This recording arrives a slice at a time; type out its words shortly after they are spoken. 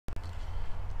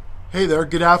Hey there,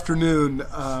 good afternoon.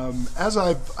 As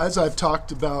I've talked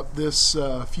about this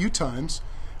a few times,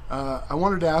 I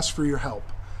wanted to ask for your help.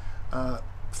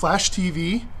 Flash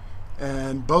TV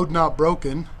and Beau'd Not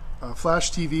Broken.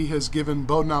 Flash TV has given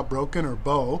Beau'd Not Broken, or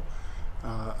Beau,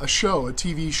 a show, a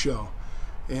TV show.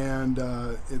 And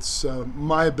it's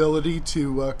my ability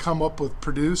to come up with,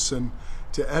 produce, and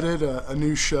to edit a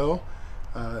new show.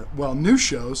 New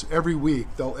shows every week.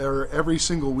 They'll air every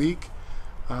single week.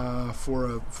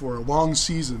 For a long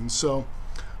season. So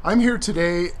I'm here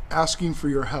today asking for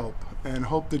your help and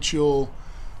hope that you'll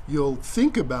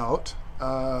think about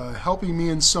helping me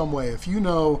in some way. If you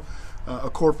know a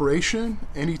corporation,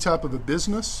 any type of a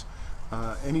business,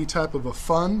 any type of a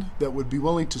fund that would be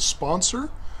willing to sponsor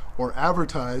or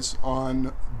advertise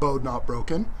on Beau'd Not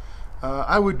Broken,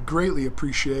 I would greatly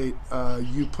appreciate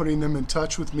you putting them in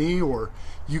touch with me, or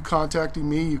you contacting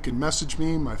me. You can message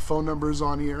me. My phone number is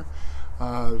on here.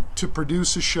 To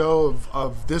produce a show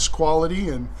of this quality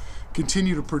and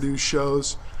continue to produce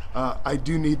shows, I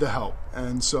do need the help.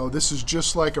 And so this is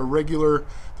just like a regular,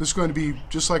 this is going to be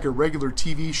just like a regular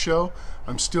TV show.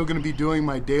 I'm still going to be doing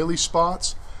my daily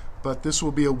spots, but this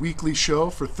will be a weekly show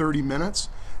for 30 minutes.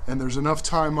 And there's enough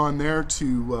time on there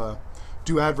to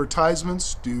do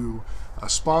advertisements, do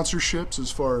sponsorships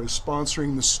as far as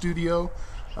sponsoring the studio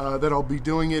that I'll be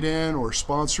doing it in, or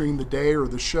sponsoring the day or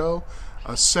the show.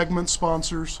 Segment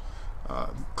sponsors,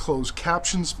 closed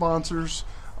caption sponsors,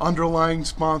 underlying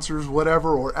sponsors,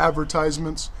 whatever, or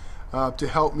advertisements to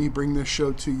help me bring this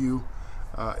show to you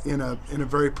in a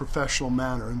very professional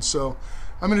manner. And so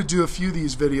I'm going to do a few of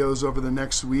these videos over the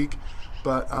next week,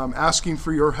 but I'm asking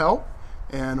for your help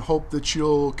and hope that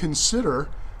you'll consider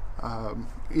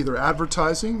either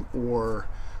advertising or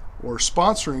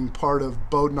sponsoring part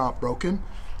of Beau'd Not Broken.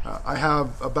 I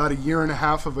have about 1.5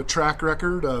 years of a track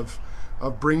record of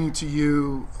bringing to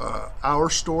you our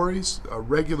stories,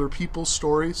 regular people's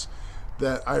stories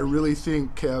that I really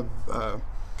think have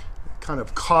kind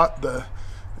of caught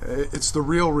it's the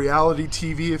real reality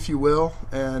TV, if you will.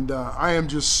 And I am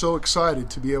just so excited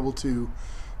to be able to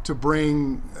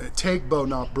take Beau'd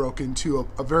Not Broken to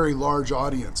a very large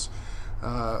audience.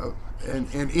 And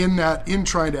in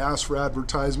trying to ask for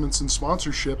advertisements and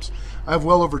sponsorships, I have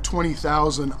well over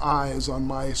 20,000 eyes on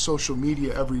my social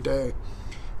media every day.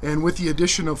 And with the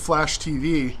addition of Flash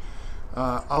TV,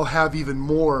 I'll have even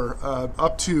more,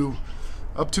 up to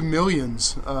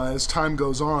millions as time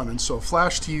goes on. And so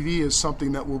Flash TV is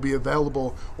something that will be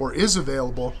available, or is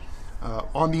available,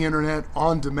 on the internet,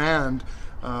 on demand,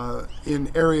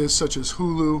 in areas such as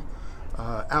Hulu,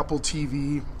 Apple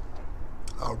TV,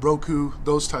 Roku,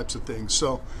 those types of things.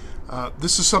 So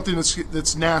this is something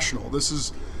that's national. This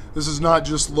is not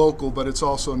just local, but it's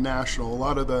also national. A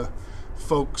lot of the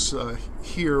folks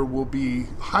here will be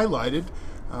highlighted.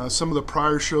 Some of the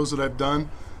prior shows that I've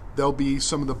done, there'll be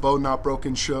some of the Beau'd Not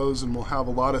Broken shows, and we'll have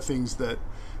a lot of things that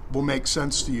will make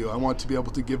sense to you. I want to be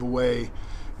able to give away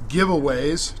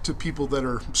giveaways to people that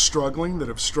are struggling, that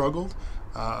have struggled.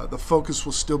 The focus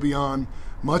will still be on,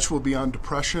 much will be on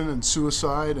depression and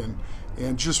suicide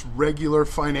and just regular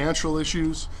financial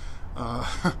issues,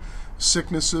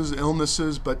 sicknesses,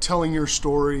 illnesses, but telling your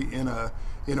story in a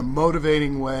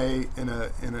motivating way,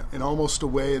 in almost a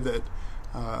way that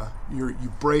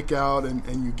you break out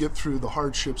and you get through the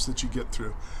hardships that you get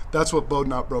through. That's what Beau'd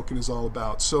Not Broken is all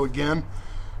about. So again,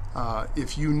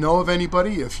 if you know of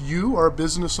anybody, if you are a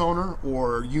business owner,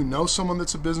 or you know someone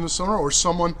that's a business owner, or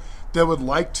someone that would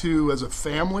like to, as a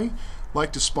family,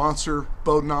 like to sponsor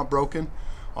Beau'd Not Broken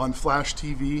on Flash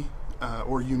TV,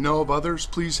 or you know of others,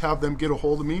 please have them get a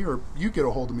hold of me, or you get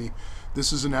a hold of me.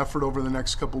 This is an effort over the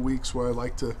next couple weeks where I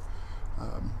like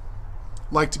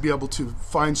to be able to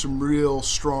find some real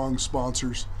strong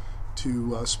sponsors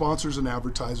and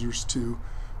advertisers to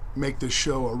make this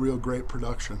show a real great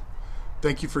production.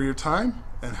 Thank you for your time,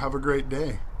 and have a great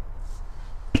day.